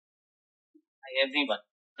Hi everyone.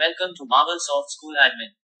 Welcome to MarvelSoft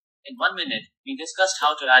SchoolAdmin. In 1 minute, we discussed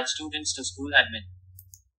how to add students to SchoolAdmin.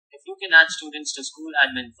 If you can add students to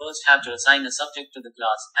SchoolAdmin, first have to assign a subject to the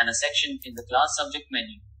class and a section in the class subject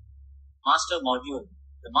menu. Master module.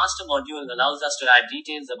 The master module allows us to add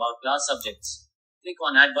details about class subjects. Click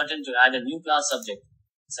on Add button to add a new class subject.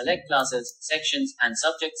 Select classes, sections, and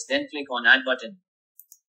subjects, then click on Add button.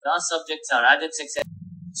 Class subjects are added successfully.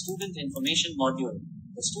 Student information module.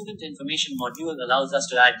 The student information module allows us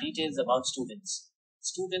to add details about students.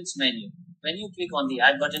 Students menu. When you click on the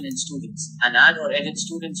Add button in Students, an Add or Edit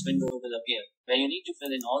Students window will appear, where you need to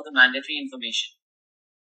fill in all the mandatory information.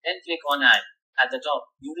 Then click on Add. At the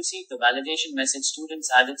top, you receive the validation message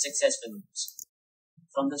Students added successfully.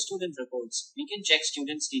 From the student reports, we can check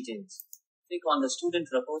students' details. Click on the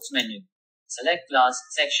Student Reports menu. Select Class,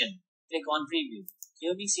 Section. Click on Preview.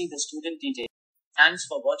 Here we see the student details. Thanks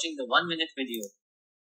for watching the 1-minute video.